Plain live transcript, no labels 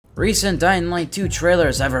Recent Dying Light 2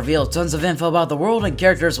 trailers have revealed tons of info about the world and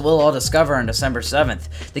characters we'll all discover on December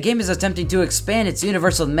 7th. The game is attempting to expand its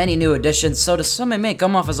universe with many new additions, so to some it may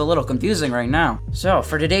come off as a little confusing right now. So,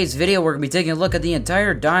 for today's video we're going to be taking a look at the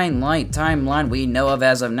entire Dying Light timeline we know of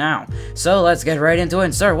as of now. So let's get right into it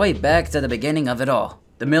and start way back to the beginning of it all.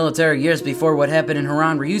 The military years before what happened in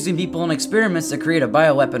Haran were using people in experiments to create a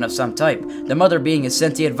bioweapon of some type. The mother, being a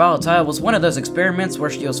sentient volatile, was one of those experiments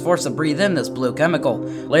where she was forced to breathe in this blue chemical.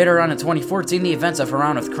 Later on in 2014, the events of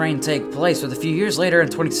Haran with Crane take place, with a few years later in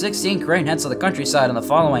 2016, Crane heads to the countryside on the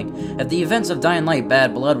following. If the events of Dying Light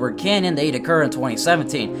Bad Blood were canon, they'd occur in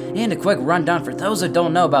 2017. And a quick rundown for those who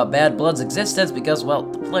don't know about Bad Blood's existence because, well,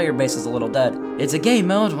 the player base is a little dead. It's a game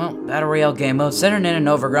mode, well, Battle Royale game mode, centered in an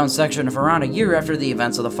overgrown section of Haran a year after the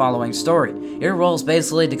events of the following story. Your role is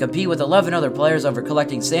basically to compete with 11 other players over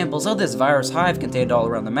collecting samples of this virus hive contained all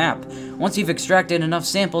around the map. Once you've extracted enough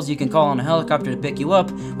samples, you can call on a helicopter to pick you up,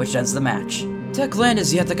 which ends the match. Techland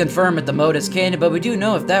is yet to confirm if the mode is canon, but we do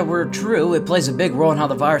know if that were true, it plays a big role in how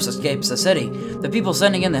the virus escapes the city. The people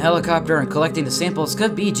sending in the helicopter and collecting the samples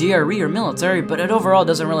could be GRE or military, but it overall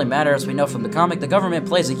doesn't really matter. As we know from the comic, the government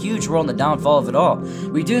plays a huge role in the downfall of it all.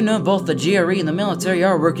 We do know both the GRE and the military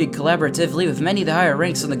are working collaboratively with many of the higher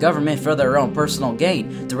ranks in the government for their own personal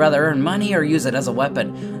gain, to rather earn money or use it as a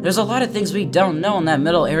weapon. There's a lot of things we don't know in that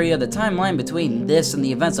middle area of the timeline between this and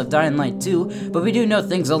the events of Dying Light 2, but we do know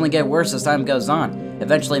things only get worse as time goes on.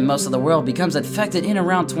 Eventually, most of the world becomes infected in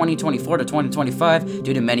around 2024 to 2025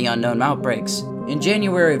 due to many unknown outbreaks. In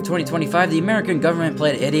January of 2025, the American government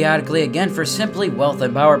played idiotically again for simply wealth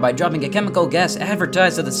and power by dropping a chemical gas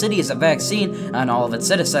advertised to the city as a vaccine on all of its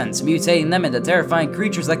citizens, mutating them into terrifying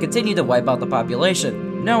creatures that continue to wipe out the population.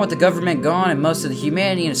 Now with the government gone and most of the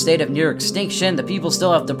humanity in a state of near extinction, the people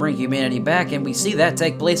still have to bring humanity back, and we see that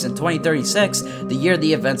take place in 2036, the year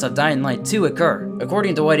the events of Dying Light 2 occur.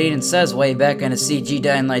 According to what Aiden says way back in a CG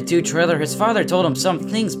Dying Light 2 trailer, his father told him some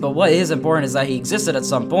things, but what is important is that he existed at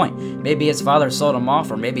some point. Maybe his father sold him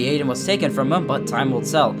off, or maybe Aiden was taken from him, but time will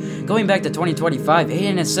tell. Going back to 2025, Aiden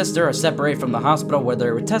and his sister are separated from the hospital where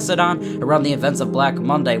they were tested on around the events of Black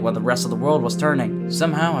Monday when the rest of the world was turning.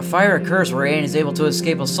 Somehow, a fire occurs where Aiden is able to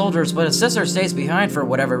escape with soldiers, but his sister stays behind for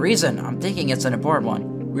whatever reason. I'm thinking it's an important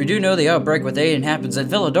one. We do know the outbreak with Aiden happens at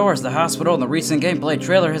Villador, as the hospital in the recent gameplay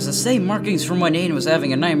trailer has the same markings from when Aiden was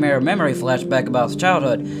having a nightmare memory flashback about his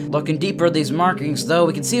childhood. Looking deeper at these markings, though,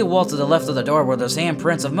 we can see a wall to the left of the door where there's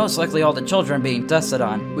handprints of most likely all the children being tested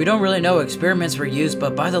on. We don't really know what experiments were used,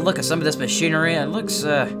 but by the look of some of this machinery, it looks,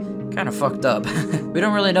 kind of fucked up. We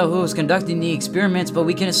don't really know who was conducting the experiments, but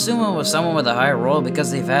we can assume it was someone with a higher role because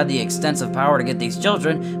they've had the extensive power to get these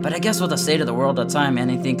children, but I guess with the state of the world at the time,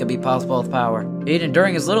 anything could be possible with power. Aiden,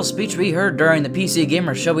 during his little speech we heard during the PC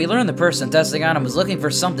Gamer show, we learned the person testing on him was looking for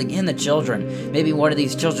something in the children. Maybe one of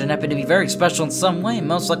these children happened to be very special in some way,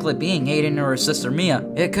 most likely being Aiden or his sister Mia.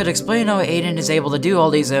 It could explain how Aiden is able to do all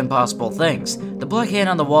these impossible things. The black hand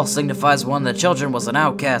on the wall signifies one of the children was an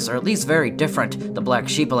outcast, or at least very different, the black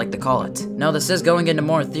sheep I like to call it. Now this is going into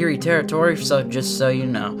more theory territory, so just so you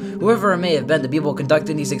know. Whoever it may have been, the people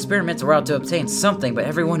conducting these experiments were out to obtain something, but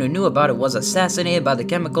everyone who knew about it was assassinated by the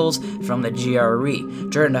chemicals from the GRE,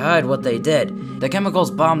 trying to hide what they did. The chemicals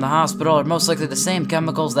bombed the hospital are most likely the same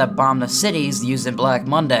chemicals that bombed the cities used in Black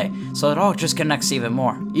Monday, so it all just connects even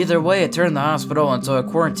more. Either way, it turned the hospital into a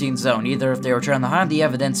quarantine zone, either if they were trying to hide the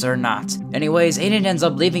evidence or not. Anyways, Aiden ends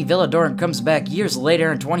up leaving Villador and comes back years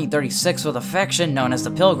later in 2036 with a faction known as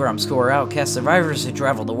the Pilgrims, who are outcast survivors who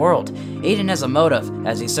travel the world. Aiden has a motive,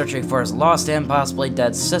 as he's searching for his lost and possibly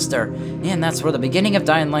dead sister, and that's where the beginning of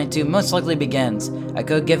Dying Light 2 most likely begins. I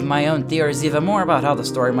could give my own theories even more about how the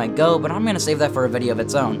story might go, but I'm gonna save that for a video of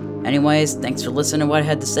its own. Anyways, thanks for listening to what I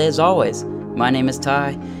had to say as always. My name is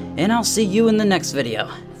Ty, and I'll see you in the next video.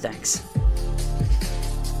 Thanks.